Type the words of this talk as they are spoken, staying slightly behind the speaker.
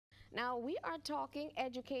Now, we are talking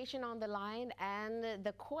education on the line, and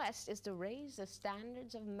the quest is to raise the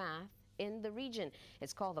standards of math in the region.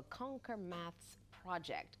 It's called the ConquerMaths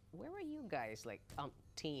project. Where were you guys like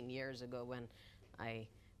 10 years ago when I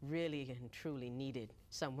really and truly needed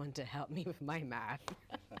someone to help me with my math?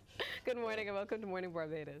 Good morning and welcome to Morning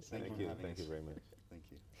Barbados. Thank you very much. Thank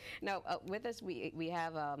you. Now, with us we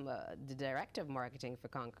have the Director of Marketing for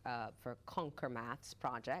ConquerMaths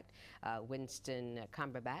project, Winston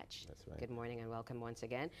Cumberbatch. That's right. Good morning and welcome once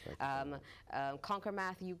again.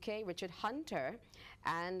 ConquerMath UK, Richard Hunter,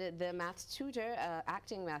 and the maths tutor,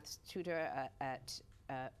 acting maths tutor at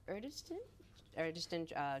Erdiston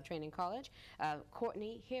Training College,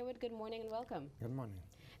 Courtney. Haywood, good morning and welcome. Good morning.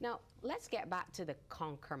 Now, let's get back to the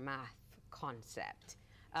ConquerMath concept.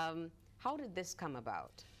 How did this come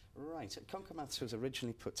about? Right. ConquerMaths was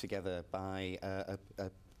originally put together by a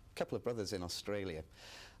couple of brothers in Australia.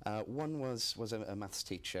 One was a maths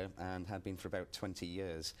teacher and had been for about 20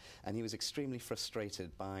 years, and he was extremely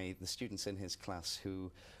frustrated by the students in his class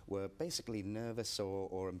who were basically nervous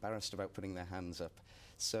or embarrassed about putting their hands up.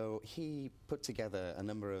 So he put together a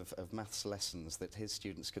number of maths lessons that his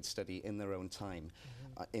students could study in their own time,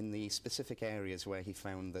 in the specific areas where he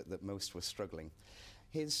found that most were struggling.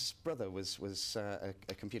 His brother was a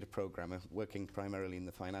computer programmer working primarily in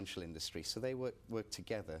the financial industry, so they worked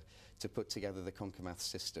together to put together the ConquerMaths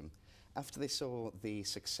system. After they saw the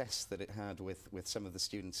success that it had with some of the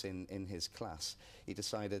students in his class, he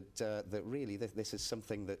decided that really this is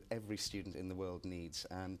something that every student in the world needs,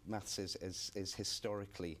 and maths is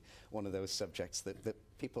historically one of those subjects that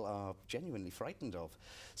people are genuinely frightened of.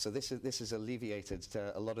 So this has alleviated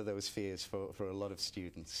a lot of those fears for a lot of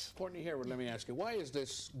students. Courtney, here, let me ask you, why is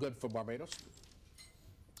this good for Barbados?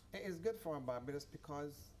 It is good for Barbados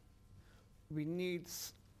because we need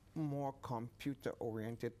more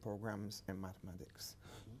computer-oriented programs in mathematics.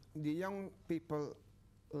 The young people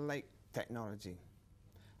like technology,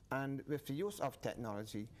 and with the use of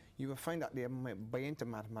technology, you will find that they might buy into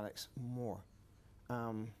mathematics more.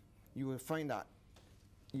 You will find that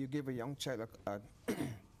you give a young child a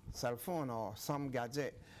cell phone or some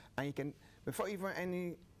gadget, and you can, before even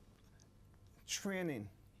any training,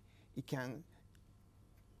 you can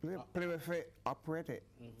play with it, operate it.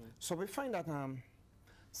 So we find that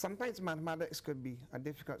sometimes mathematics could be a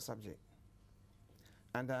difficult subject.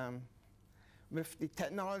 And with the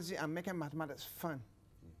technology and making mathematics fun,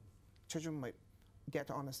 children might get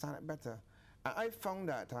to understand it better. And I found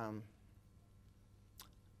that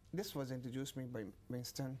this was introduced to me by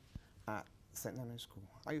Winston at St. Leonard's School.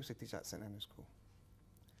 I used to teach at St. Leonard's School.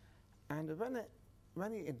 And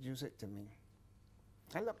when he introduced it to me,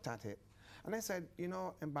 I looked at it and I said, you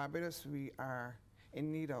know, in Barbados we are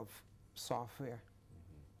in need of software.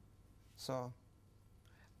 So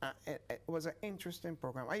it was an interesting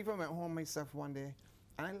program. I even went home myself one day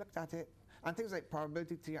and I looked at it, and things like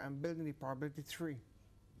probability theory and building the probability tree,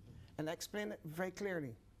 and I explained it very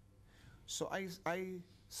clearly. So I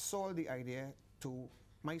sold the idea to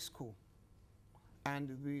my school,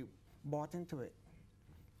 and we bought into it.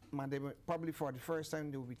 They were, probably for the first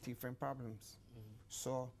time, there will be different problems.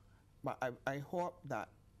 So, but I hope that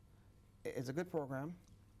it's a good program,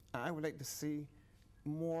 and I would like to see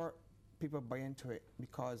more people buy into it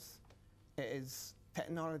because it is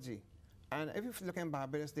technology. And if you look in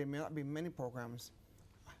Barbados, there may not be many programs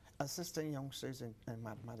assisting youngsters in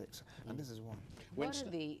mathematics, and this is one.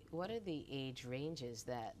 What are the age ranges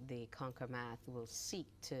that the ConquerMath will seek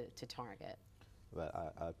to target?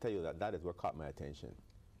 Well, I'll tell you that is what caught my attention.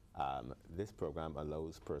 This program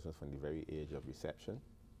allows persons from the very age of reception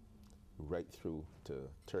right through to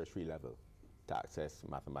tertiary level to access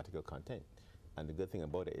mathematical content. And the good thing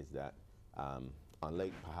about it is that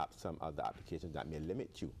unlike perhaps some other applications that may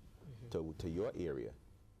limit you to your area,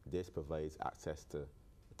 this provides access to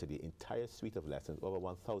the entire suite of lessons, over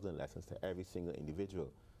 1,000 lessons to every single individual.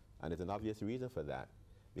 And there's an obvious reason for that,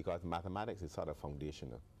 because mathematics is sort of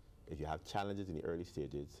foundational. If you have challenges in the early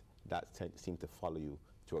stages, that seems to follow you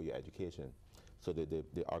throughout your education. So the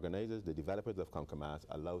organizers, the developers of ConquerMaths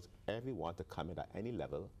allows everyone to come in at any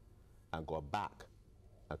level and go back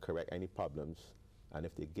and correct any problems. And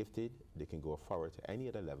if they're gifted, they can go forward to any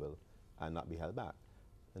other level and not be held back.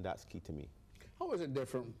 And that's key to me. How is it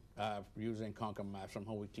different using ConquerMaths from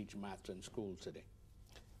how we teach maths in schools today?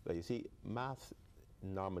 Well, you see, math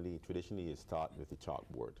normally, traditionally, is taught with the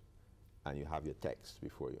chalkboard, and you have your text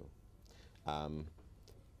before you.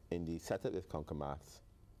 In the setup with ConquerMaths,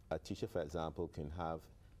 a teacher, for example, can have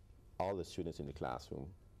all the students in the classroom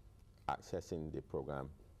accessing the program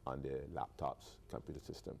on their laptops, computer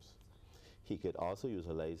systems. He could also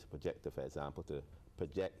utilize a projector, for example, to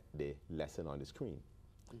project the lesson on the screen.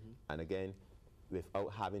 And again,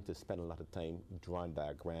 without having to spend a lot of time drawing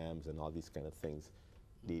diagrams and all these kind of things,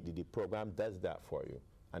 the program does that for you.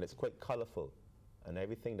 And it's quite colorful. And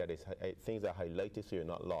everything that is, things are highlighted so you're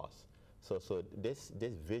not lost. So this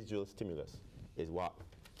visual stimulus is what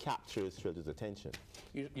captures children's attention.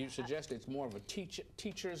 You suggest it's more of a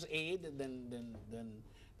teacher's aid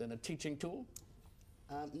than a teaching tool?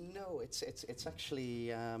 No, it's actually,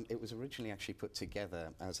 it was originally actually put together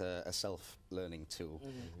as a self-learning tool,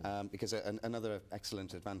 because another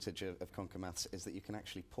excellent advantage of ConquerMaths is that you can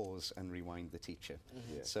actually pause and rewind the teacher.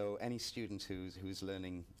 So any student who's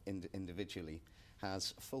learning individually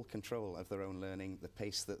has full control of their own learning, the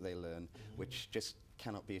pace that they learn, which just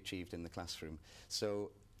cannot be achieved in the classroom.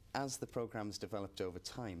 So as the program's developed over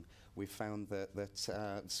time, we've found that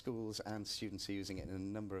schools and students are using it in a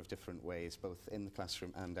number of different ways, both in the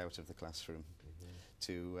classroom and out of the classroom,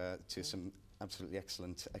 to some absolutely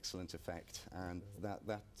excellent effect. And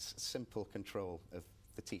that simple control of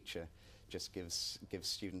the teacher just gives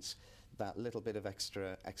students that little bit of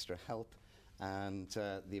extra help. And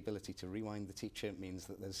the ability to rewind the teacher means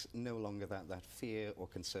that there's no longer that fear or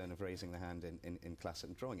concern of raising the hand in class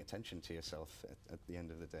and drawing attention to yourself at the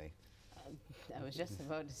end of the day. I was just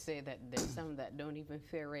about to say that there's some that don't even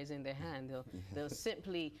fear raising their hand. They'll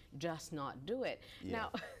simply just not do it. Yeah.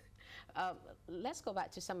 Now, let's go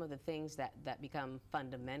back to some of the things that become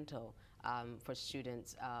fundamental for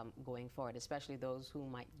students going forward, especially those who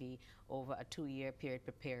might be over a 2-year period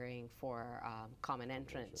preparing for common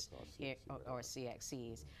entrance or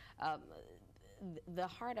CXCs. The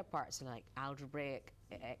harder parts like algebraic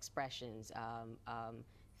expressions,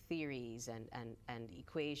 theories and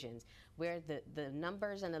equations, where the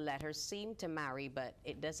numbers and the letters seem to marry, but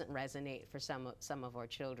it doesn't resonate for some of our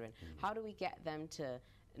children. How do we get them to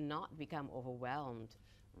not become overwhelmed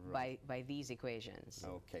by these equations?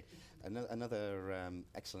 Okay. Another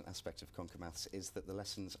excellent aspect of ConquerMaths is that the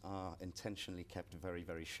lessons are intentionally kept very,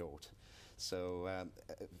 very short. So,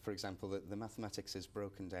 for example, the mathematics is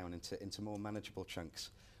broken down into more manageable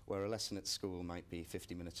chunks, where a lesson at school might be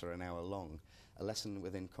 50 minutes or an hour long. A lesson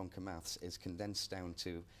within ConquerMaths is condensed down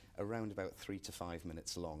to around about 3 to 5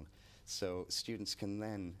 minutes long. So students can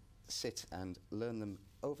then sit and learn them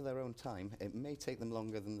over their own time. It may take them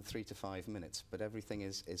longer than the 3 to 5 minutes, but everything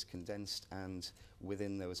is condensed and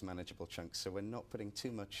within those manageable chunks. So we're not putting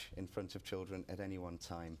too much in front of children at any one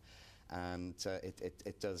time. And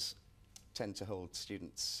it does tend to hold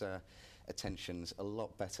students' attentions a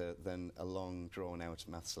lot better than a long, drawn-out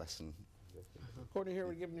maths lesson. Courtney,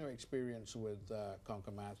 here, given your experience with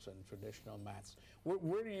ConquerMaths and traditional maths,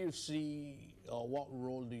 where do you see, or what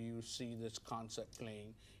role do you see this concept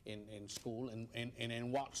playing in school, and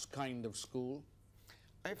in what kind of school?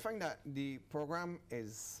 I find that the program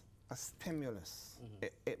is a stimulus.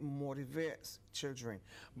 It motivates children,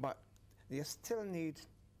 but they still need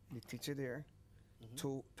the teacher there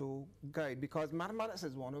to guide, because mathematics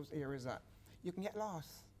is one of those areas that you can get lost.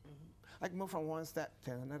 I can move from one step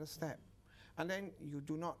to another step. And then you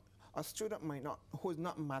do not, a student might not, who is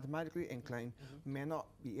not mathematically inclined, may not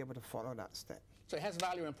be able to follow that step. So it has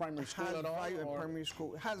value in primary school at all? It has value in primary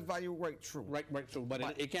school. It has value right through. Right through, but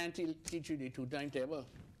it can't teach you the 2 timetable.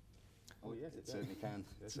 Oh yes, it certainly can.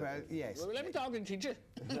 Well, yes. Well, let me talk to the teacher.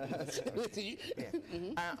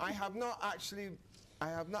 I have not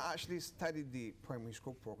actually studied the primary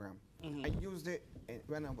school program. I used it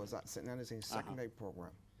when I was at St. Leonard's in secondary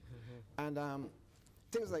program. And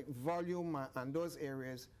things like volume and those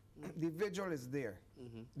areas, the visual is there.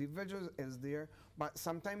 The visual is there, but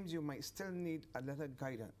sometimes you might still need a little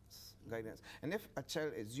guidance. And if a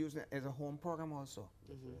child is using it as a home program also,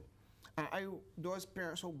 and those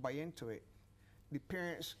parents who buy into it, the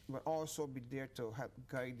parents will also be there to help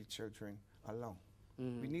guide the children along.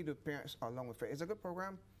 We need the parents along with it. It's a good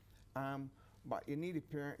program, but you need the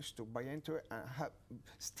parents to buy into it and help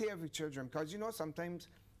steer the children, because you know sometimes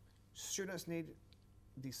students need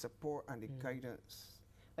the support and the guidance.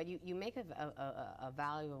 But you make a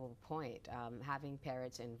valuable point, having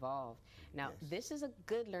parents involved. Now, this is a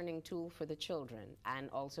good learning tool for the children and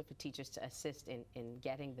also for teachers to assist in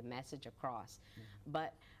getting the message across.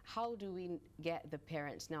 But how do we get the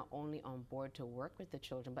parents not only on board to work with the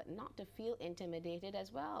children, but not to feel intimidated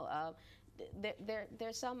as well?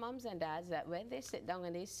 There's some mums and dads that when they sit down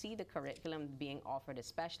and they see the curriculum being offered,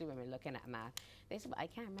 especially when we're looking at math, they say, I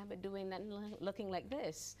can't remember doing that looking like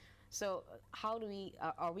this. So how do we,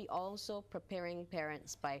 are we also preparing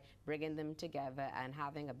parents by bringing them together and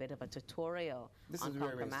having a bit of a tutorial on ConquerMaths? This is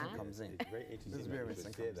where Winston comes in. It's very interesting. This is where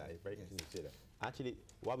Winston comes in. It's very interesting to say that. Actually,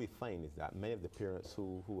 what we find is that many of the parents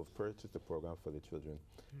who have purchased the program for the children,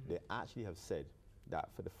 they actually have said that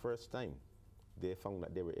for the first time, they found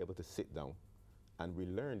that they were able to sit down and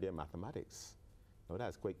relearn their mathematics. Now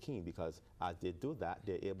that's quite keen, because as they do that,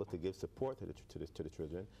 they're able to give support to the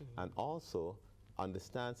children, and also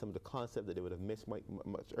understand some of the concepts that they would have missed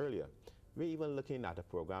much earlier. We're even looking at a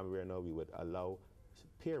program where now we would allow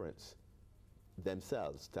parents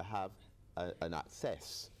themselves to have an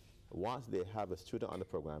access. Once they have a student on the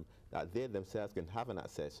program, that they themselves can have an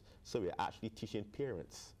access, so we're actually teaching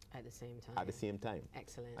parents At the same time. at the same time.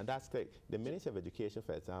 Excellent. And that's great. The Ministry of Education,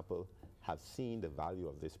 for example, have seen the value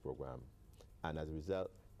of this program, and as a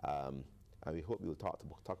result, and we hope we'll talk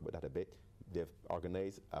about that a bit, they've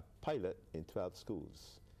organized a pilot in 12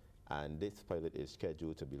 schools, and this pilot is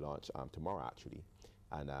scheduled to be launched tomorrow, actually.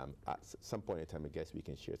 And at some point in time, I guess we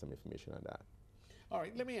can share some information on that. All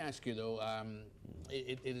right, let me ask you though,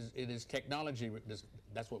 it is technology,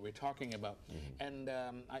 that's what we're talking about. And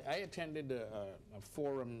I attended a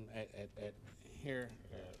forum at here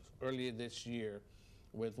earlier this year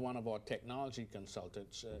with one of our technology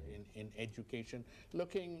consultants in education,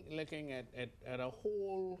 looking at a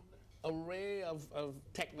whole array of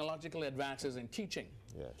technological advances in teaching.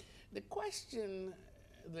 Yeah. The question,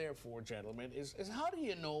 therefore, gentlemen, is how do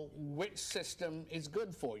you know which system is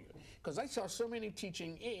good for you? Because I saw so many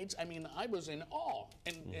teaching aids. I mean, I was in awe,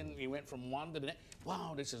 and we went from one to the next.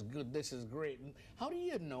 Wow, this is good, this is great. And how do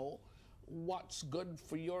you know what's good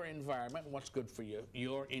for your environment, what's good for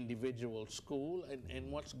your individual school, and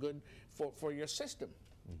what's good for your system?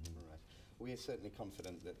 Right. We are certainly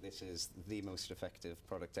confident that this is the most effective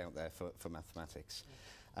product out there for mathematics.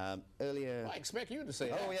 Earlier, I expect you to say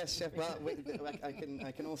that. Oh yes, yeah, well,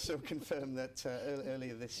 I can also confirm that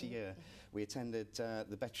earlier this year we attended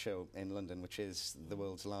the Bet Show in London, which is the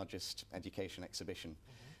world's largest education exhibition.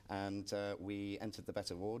 And we entered the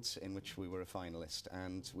Bet Awards, in which we were a finalist,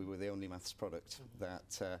 and we were the only maths product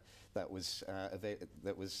that was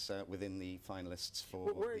within the finalists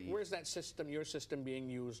for. Where's that system, your system, being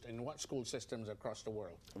used in what school systems across the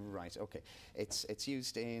world? Right. Okay. It's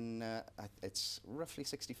used in it's roughly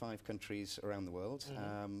 65 countries around the world.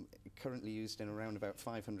 Currently used in around about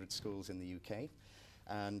 500 schools in the UK.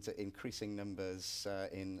 And increasing numbers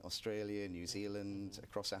in Australia, New Zealand,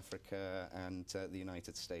 across Africa, and the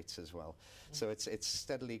United States as well. So it's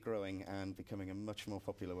steadily growing and becoming a much more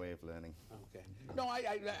popular way of learning. Okay. No,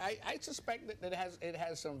 I suspect that it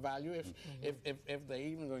has some value if they're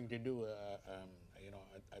even going to do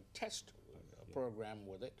a test program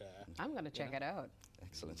with it. I'm going to check it out.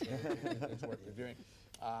 Excellent. That's what you're doing.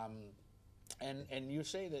 And you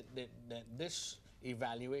say that this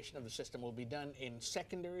evaluation of the system will be done in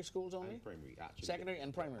secondary schools only? And primary, actually. Secondary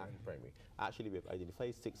and primary? And primary. Actually, we've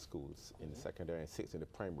identified 6 schools in the secondary and 6 in the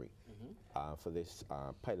primary for this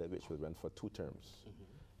pilot, which will run for 2 terms.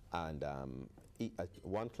 And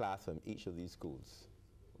one class from each of these schools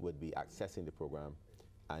would be accessing the program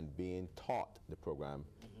and being taught the program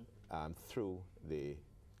through the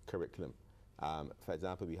curriculum. For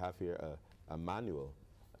example, we have here a manual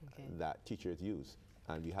that teachers use,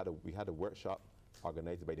 and we had a workshop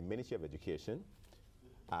organized by the Ministry of Education,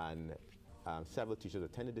 and several teachers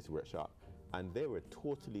attended this workshop, and they were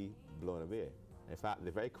totally blown away. In fact,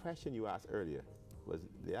 the very question you asked earlier was,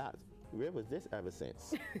 they asked, where was this ever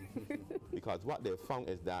since? Because what they found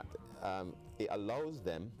is that it allows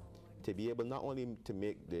them to be able not only to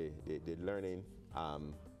make the learning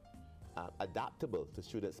adaptable to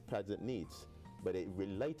students' present needs, but it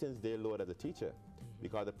lightens their load as a teacher,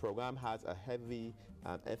 because the program has a heavy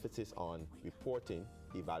emphasis on reporting,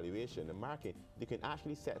 evaluation, and marking. You can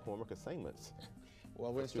actually set homework assignments.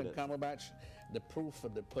 Well, Winston, Cumberbatch, the proof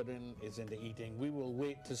of the pudding is in the eating. We will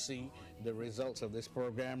wait to see the results of this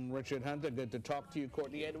program. Richard Hunter, good to talk to you.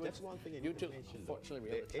 Courtney Edwards. Just one thing in you too. information. Unfortunately,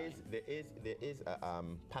 there is a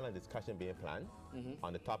panel discussion being planned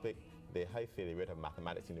on the topic, the high failure rate of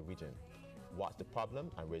mathematics in the region. What's the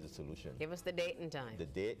problem and where's the solution? Give us the date and time. The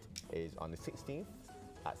date is on the 16th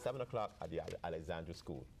at 7 o'clock at the Alexandra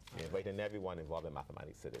School. We're inviting everyone involved in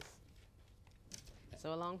mathematics to this.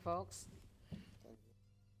 So long, folks.